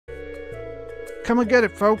Come and get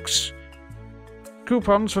it, folks.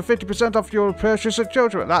 Coupons for 50% off your purchase at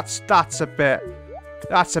Jojo. That's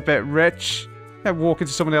a bit rich. Yeah, walk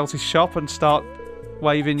into someone else's shop and start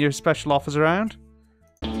waving your special offers around.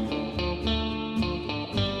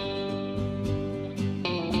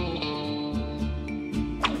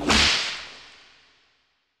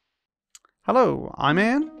 Hello, I'm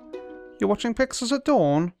Ian. You're watching Pixels at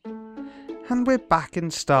Dawn, and we're back in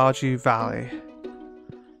Stardew Valley.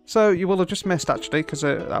 So you will have just missed actually, because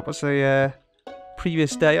that was the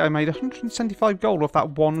previous day. I made 175 gold off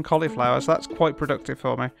that one cauliflower, so that's quite productive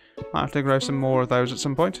for me. Might have to grow some more of those at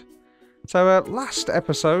some point. So last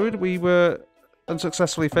episode we were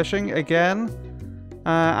unsuccessfully fishing again,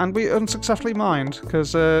 and we unsuccessfully mined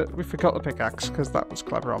because we forgot the pickaxe, because that was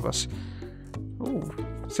clever of us. Ooh,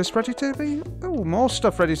 is this ready to be? Oh, more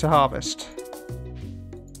stuff ready to harvest.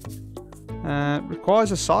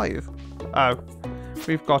 Requires a scythe. Oh,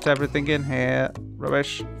 we've got everything in here.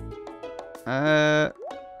 Rubbish.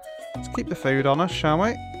 Let's keep the food on us, shall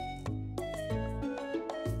we?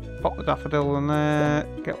 Pop the daffodil in there.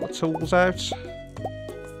 Get the tools out.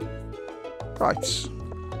 Right.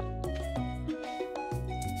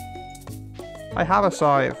 I have a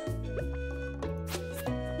scythe.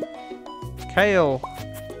 Kale.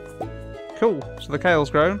 Cool. So the kale's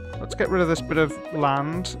grown. Let's get rid of this bit of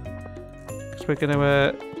land, because we're going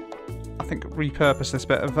to, I think, repurpose this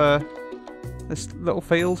bit of this little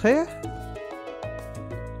field here.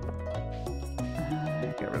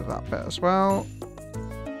 Get rid of that bit as well.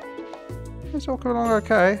 It's all coming along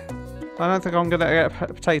okay. I don't think I'm going to get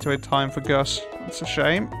a potato in time for Gus. That's a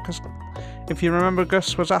shame, because if you remember,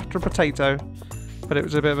 Gus was after a potato, but it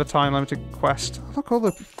was a bit of a time-limited quest. Look, all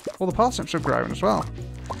the parsnips have grown as well.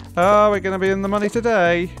 Oh, we're going to be in the money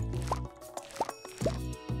today.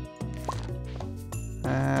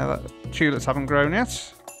 The tulips haven't grown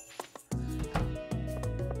yet.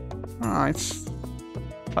 Right.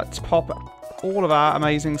 Let's pop all of our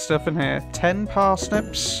amazing stuff in here. 10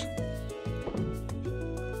 parsnips.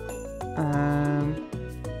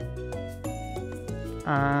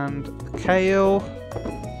 And kale.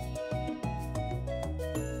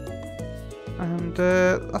 And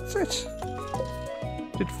that's it.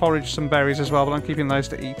 Did forage some berries as well, but I'm keeping those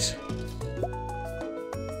to eat.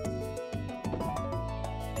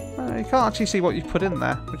 You can't actually see what you've put in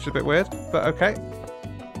there, which is a bit weird, but okay.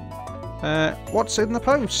 What's in the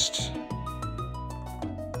post?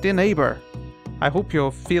 Dear neighbour, I hope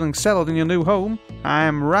you're feeling settled in your new home. I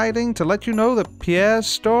am writing to let you know that Pierre's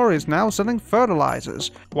store is now selling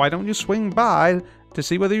fertilizers. Why don't you swing by to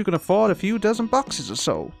see whether you can afford a few dozen boxes or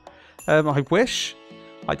so? I wish.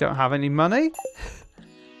 I don't have any money.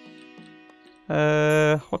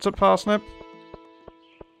 What's up, parsnip?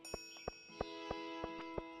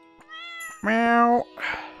 Meow.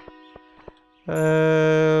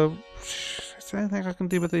 Is there anything I can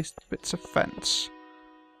do with these bits of fence?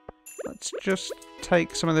 Let's just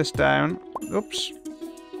take some of this down. Oops.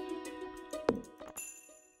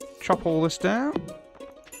 Chop all this down.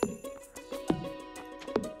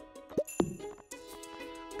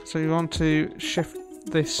 So you want to shift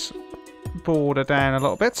this border down a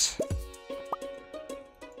little bit.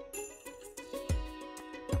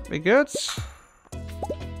 Be good.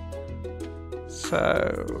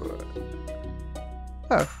 So,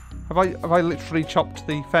 oh, have I literally chopped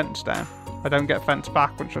the fence down? I don't get fence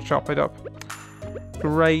back once I chop it up.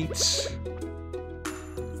 Great.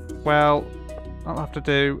 Well, I'll have to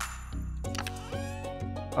do.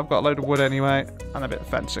 I've got a load of wood anyway, and a bit of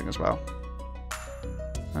fencing as well.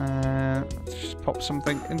 Let's just pop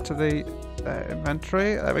something into the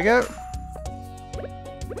inventory. There we go.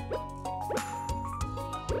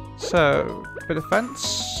 So, a bit of fence,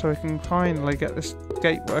 so we can finally get this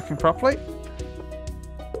gate working properly.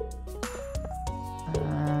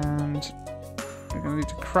 And we're going to need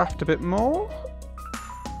to craft a bit more.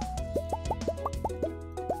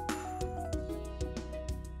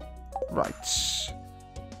 Right.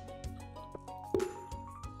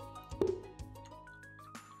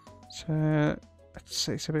 So, let's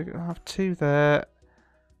see, so we're going to have 2 there,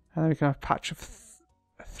 and then we can have a patch of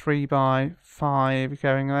 3 by 5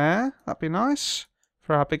 going there. That'd be nice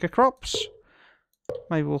for our bigger crops.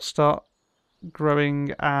 Maybe we'll start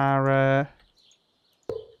growing our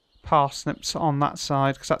parsnips on that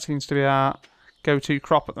side, because that seems to be our go-to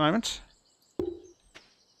crop at the moment.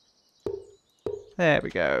 There we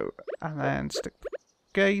go. And then stick the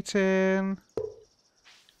gate in.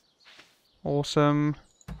 Awesome.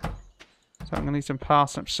 So I'm going to need some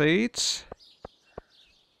parsnip seeds.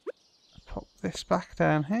 Pop this back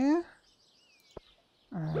down here.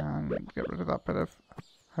 And get rid of that bit of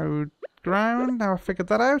hoed ground. Now I figured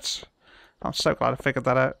that out. I'm so glad I figured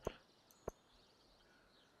that out.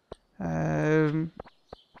 I've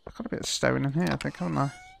got a bit of stone in here, I think, haven't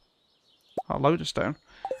I? Oh, a load of stone.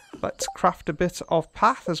 Let's craft a bit of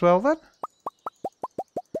path as well, then.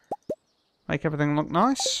 Make everything look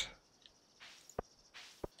nice.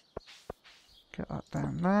 Get that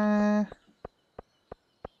down there.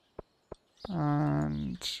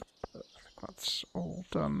 And I think that's all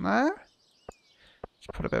done there. Let's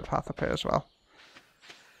put a bit of path up here as well.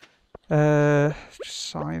 Just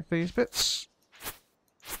side these bits.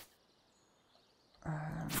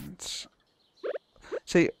 And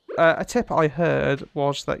see, a tip I heard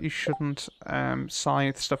was that you shouldn't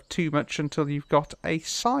scythe stuff too much until you've got a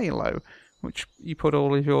silo, which you put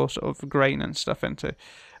all of your sort of grain and stuff into.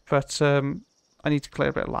 But I need to clear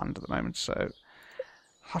a bit of land at the moment, so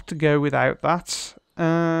I'll have to go without that.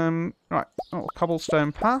 Right,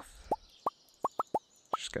 cobblestone path.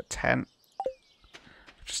 Just get 10. I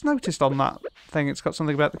just noticed on that thing it's got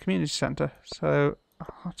something about the community centre, so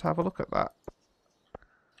I'll have to have a look at that.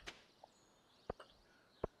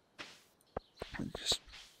 Just,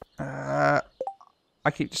 I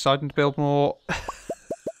keep deciding to build more.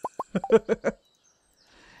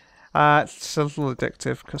 It's a little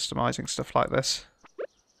addictive customising stuff like this.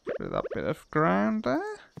 Get rid of that bit of ground there.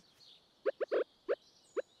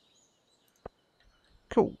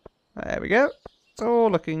 Cool. There we go. It's all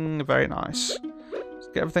looking very nice. Let's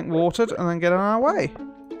get everything watered and then get on our way.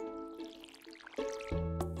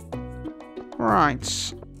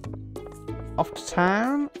 Right. Off to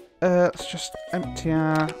town. Let's just empty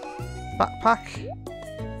our backpack.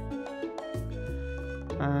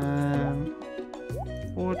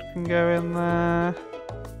 Wood can go in there.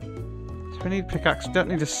 So we need a pickaxe. Don't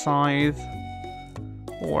need a scythe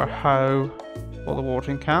or a hoe or the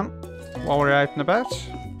watering can while we're out and about.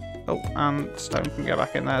 Oh, and stone can go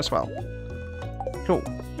back in there as well. Cool.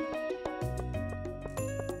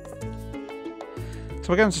 So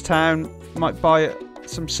we're going to town. Might buy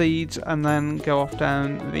some seeds and then go off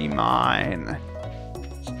down the mine.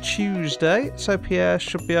 It's Tuesday, so Pierre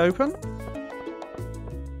should be open.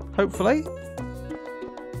 Hopefully.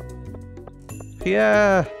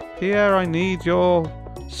 Pierre, I need your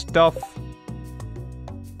stuff.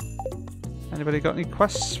 Anybody got any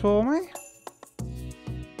quests for me?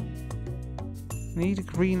 Need a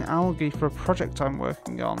green algae for a project I'm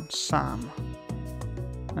working on. Sam.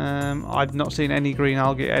 I've not seen any green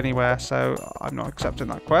algae anywhere, so I'm not accepting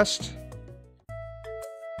that quest.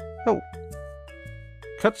 Oh.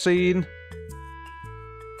 Cutscene.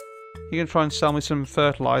 You can try and sell me some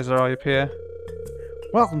fertilizer, are you, Pierre?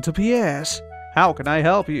 Welcome to Pierre's. How can I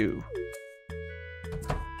help you?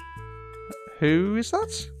 Who is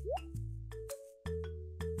that?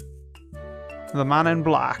 The man in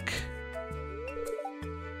black.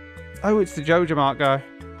 Oh, it's the Jojo Mart guy.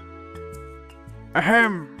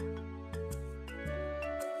 Ahem.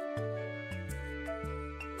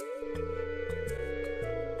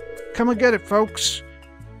 Come and get it, folks.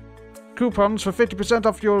 Coupons for 50%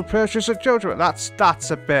 off your purchase at Jojo.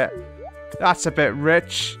 That's a bit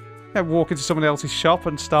rich. You walk into someone else's shop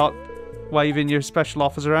and start waving your special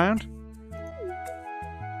offers around.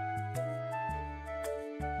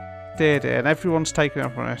 Dear, and everyone's taken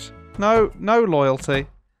up on it. No loyalty.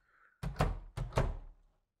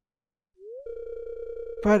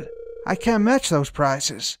 But I can't match those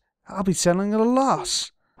prices. I'll be selling at a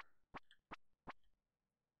loss.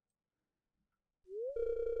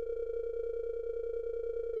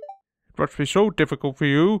 It must be so difficult for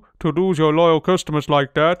you to lose your loyal customers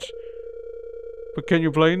like that. But can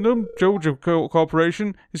you blame them? Jojo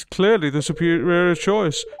Corporation is clearly the superior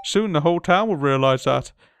choice. Soon the whole town will realise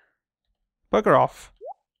that. Bugger off.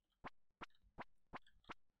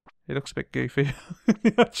 He looks a bit goofy.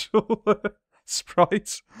 The actual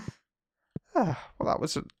sprite. Well, that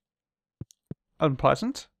was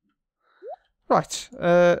unpleasant. Right,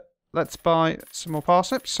 let's buy some more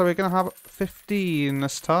parsnips. So we're going to have 15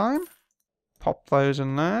 this time. Pop those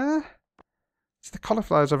in there. So the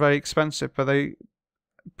cauliflowers are very expensive, but they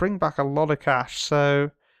bring back a lot of cash.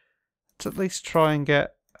 So let's at least try and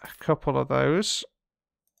get a couple of those.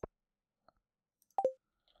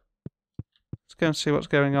 Let's go and see what's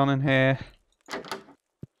going on in here.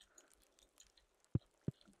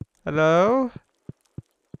 Hello?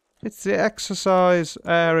 It's the exercise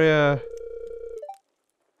area.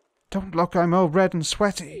 Don't look, I'm all red and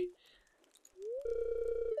sweaty.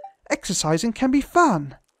 Exercising can be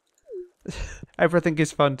fun. Everything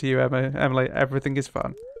is fun to you, Emily. Everything is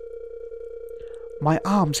fun. My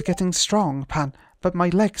arms are getting strong, Pan, but my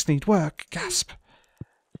legs need work. Gasp.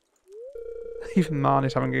 Even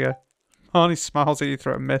Marnie's having a go. Marnie smiles at you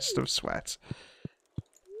through a mist of sweat.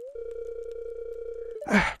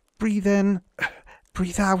 Breathe in.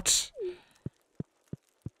 Breathe out.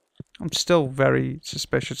 I'm still very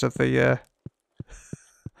suspicious of the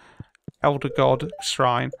Elder God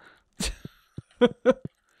shrine.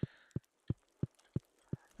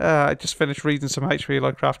 I just finished reading some HP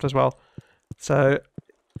Lovecraft as well. So,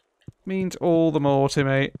 means all the more to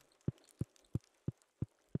me.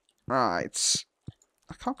 Right.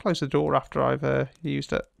 I can't close the door after I've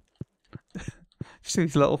used it. Just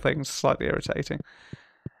these little things, slightly irritating.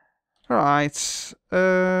 Right.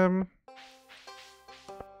 Let's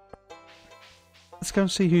go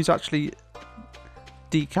and see who's actually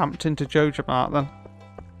decamped into Joja Mart then.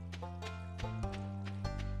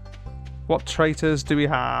 What traitors do we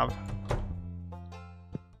have?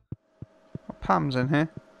 Pam's in here.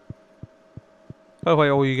 Oh wait,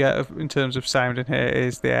 all you get in terms of sound in here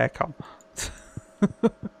is the aircon.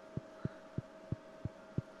 There's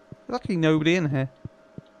actually nobody in here.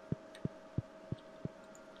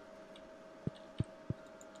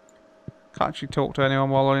 Can't actually talk to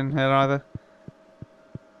anyone while I'm in here either.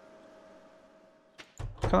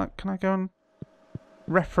 Can I go and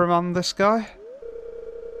reprimand this guy?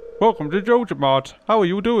 Welcome to Joja Mart. How are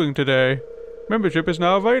you doing today? Membership is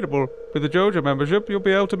now available. With the Joja membership, you'll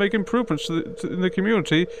be able to make improvements in the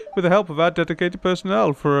community with the help of our dedicated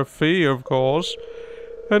personnel, for a fee, of course.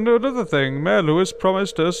 And another thing, Mayor Lewis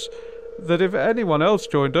promised us that if anyone else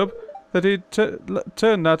joined up, that he'd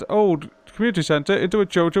turn that old community centre into a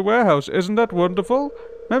Joja warehouse. Isn't that wonderful?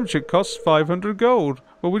 Membership costs 500 gold.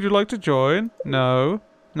 Well, would you like to join? No.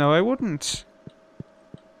 No, I wouldn't.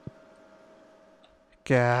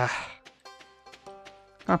 Gah.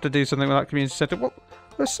 I have to do something with that community centre. What?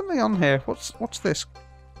 There's something on here. What's this?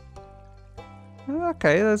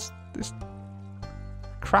 Okay, there's this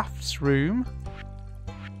crafts room.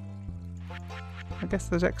 I guess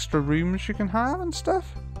there's extra rooms you can have and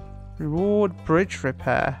stuff. Reward bridge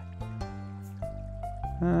repair.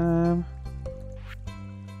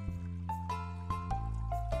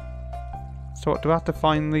 So what, do I have to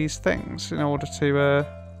find these things in order to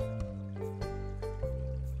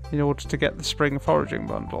get the spring foraging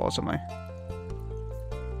bundle or something?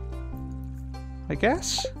 I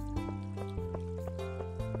guess?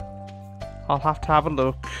 I'll have to have a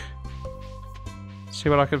look. See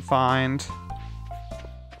what I can find.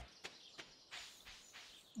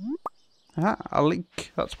 Ah, a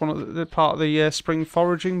leek. That's one of the part of the spring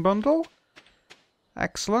foraging bundle.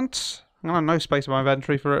 Excellent. I'm gonna have no space in my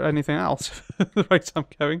inventory for anything else. The rate I'm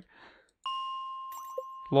going.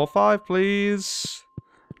 Floor 5, please.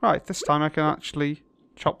 Right, this time I can actually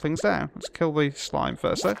chop things down. Let's kill the slime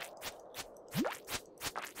first, though.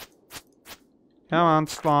 Come on,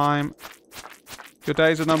 slime. Your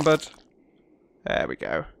days are numbered. There we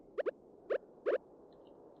go.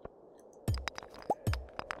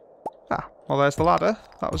 Ah, well, there's the ladder.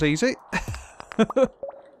 That was easy. Grab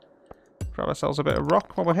ourselves a bit of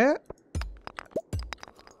rock while we're here.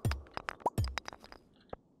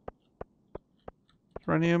 Is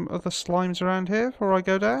there any other slimes around here before I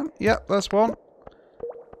go down? Yep, there's one.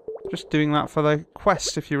 Just doing that for the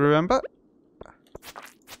quest, if you remember.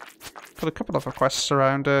 Got a couple of quests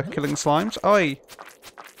around killing slimes. Oi!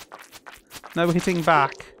 No hitting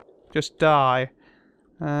back. Just die.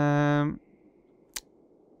 I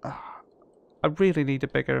really need a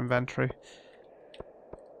bigger inventory.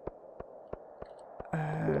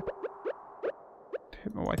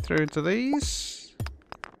 Hit my way through into these.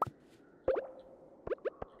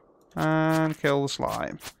 And kill the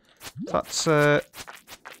slime. That's 4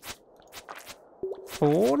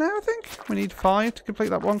 now, I think? We need 5 to complete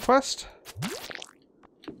that one quest.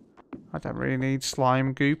 I don't really need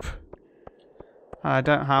slime goop. I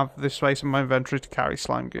don't have the space in my inventory to carry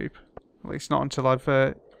slime goop. At least not until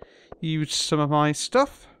I've used some of my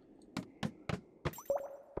stuff.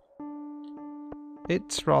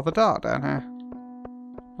 It's rather dark down here.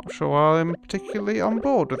 Not sure I'm particularly on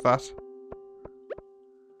board with that.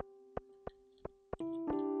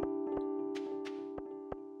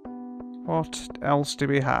 What else do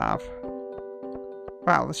we have?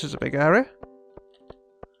 Wow, this is a big area.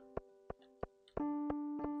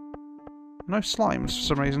 No slimes for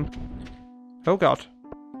some reason. Oh god.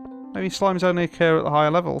 Maybe slimes only occur at the higher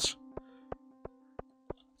levels.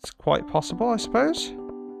 It's quite possible, I suppose.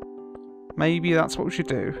 Maybe that's what we should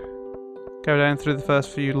do. Go down through the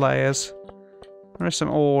first few layers. There is some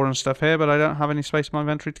ore and stuff here, but I don't have any space in my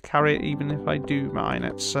inventory to carry it, even if I do mine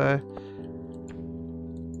it, so...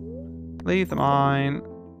 Leave the mine.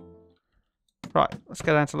 Right, let's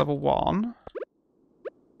go down to level 1.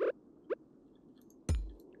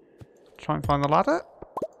 Try and find the ladder.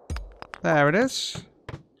 There it is.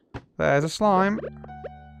 There's a slime.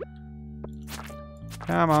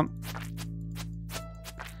 Come on.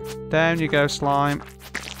 Down you go, slime.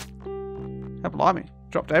 Oh, blimey.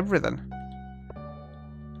 Dropped everything.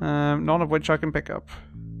 None of which I can pick up.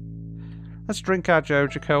 Let's drink our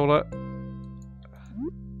Joja Cola.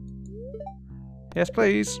 Yes,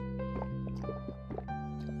 please.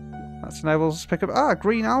 That enables us to pick up... Ah,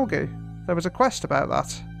 green algae. There was a quest about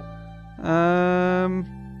that.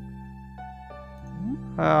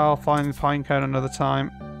 I'll find the pine cone another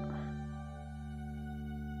time.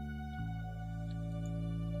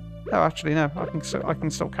 Oh, actually, no. I can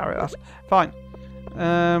still carry that. Fine.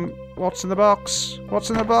 What's in the box? What's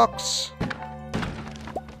in the box?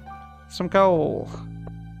 Some coal.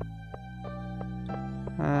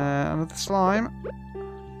 Another slime.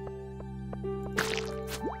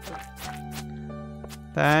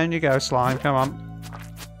 Down you go, slime. Come on.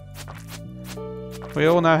 We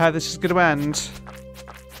all know how this is going to end.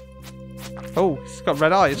 Oh, he's got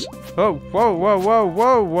red eyes. Oh, whoa, whoa, whoa,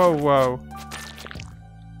 whoa, whoa, whoa.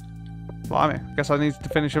 Blimey, I guess I need to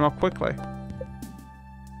finish him off quickly.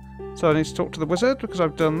 So I need to talk to the wizard because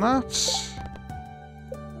I've done that.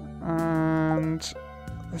 And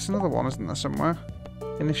there's another one, isn't there, somewhere?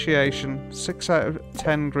 Initiation. 6 out of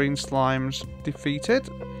 10 green slimes defeated.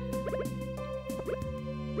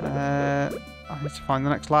 I need to find the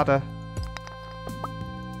next ladder.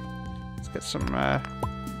 Let's get some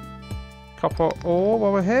copper ore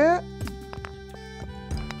while we're here.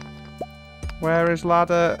 Where is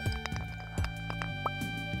ladder?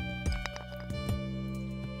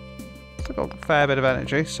 Still got a fair bit of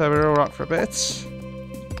energy, so we're alright for a bit.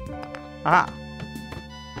 Ah!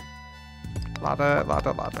 Ladder,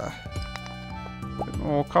 ladder, ladder. A bit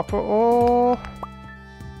more copper ore.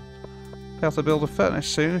 Be able to build a furnace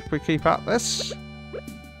soon if we keep at this.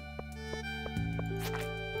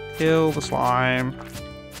 Kill the slime.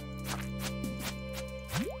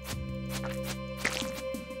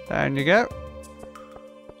 Down you go.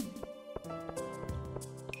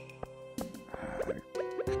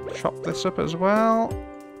 Chop this up as well.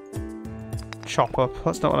 Chop up,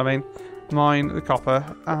 that's not what I mean. Mine the copper.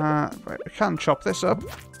 Right, we can chop this up.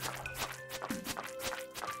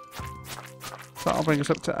 That'll bring us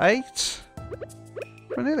up to 8.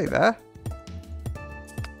 We're nearly there.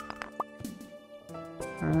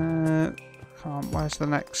 Come on, where's the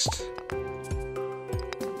next?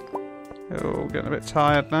 Oh, getting a bit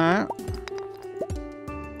tired now.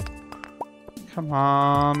 Come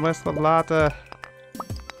on, where's the ladder?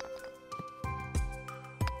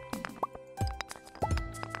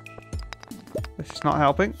 This is not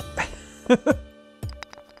helping. I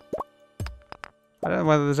don't know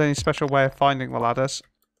whether there's any special way of finding the ladders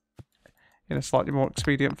in a slightly more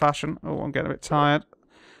expedient fashion. Oh, I'm getting a bit tired.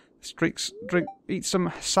 Eat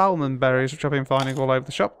some salmon berries, which I've been finding all over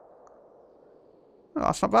the shop. Oh,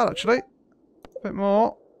 that's not bad, actually. A bit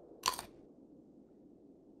more.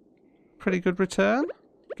 Pretty good return,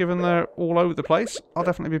 given they're all over the place. I'll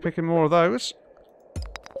definitely be picking more of those.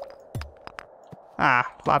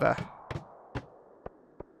 Ah, ladder.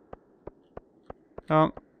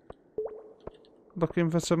 Oh.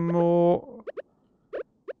 Looking for some more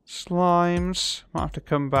slimes. Might have to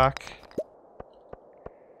come back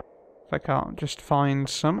if I can't just find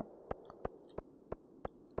some.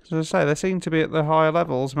 As I say, they seem to be at the higher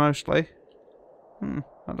levels mostly.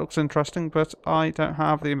 That looks interesting, but I don't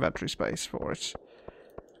have the inventory space for it.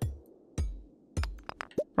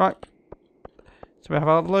 Right. So we have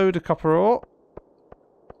a load of copper ore,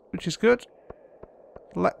 which is good.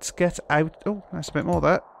 Let's get out. Oh, there's a bit more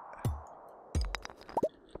there.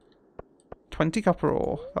 20 copper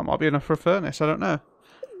ore. That might be enough for a furnace, I don't know.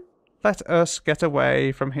 Let us get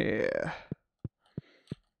away from here.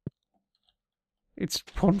 It's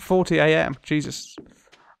 1:40 AM. Jesus.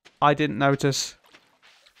 I didn't notice.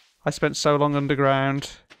 I spent so long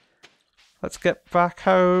underground. Let's get back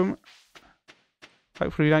home.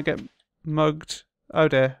 Hopefully we don't get mugged. Oh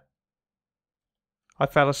dear. I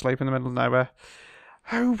fell asleep in the middle of nowhere.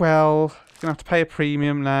 Oh well. Gonna have to pay a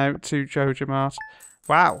premium now to Joja Mart.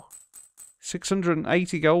 Wow.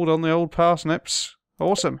 680 gold on the old parsnips.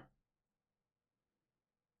 Awesome.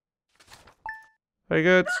 Very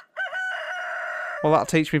good. Well, that'll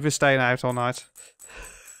teach me for staying out all night.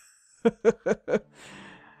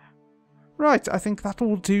 Right, I think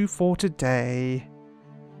that'll do for today.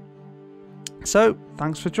 So,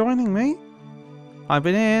 thanks for joining me. I've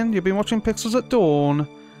been Ian, you've been watching Pixels at Dawn,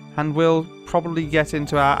 and we'll probably get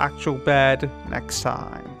into our actual bed next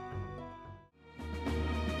time.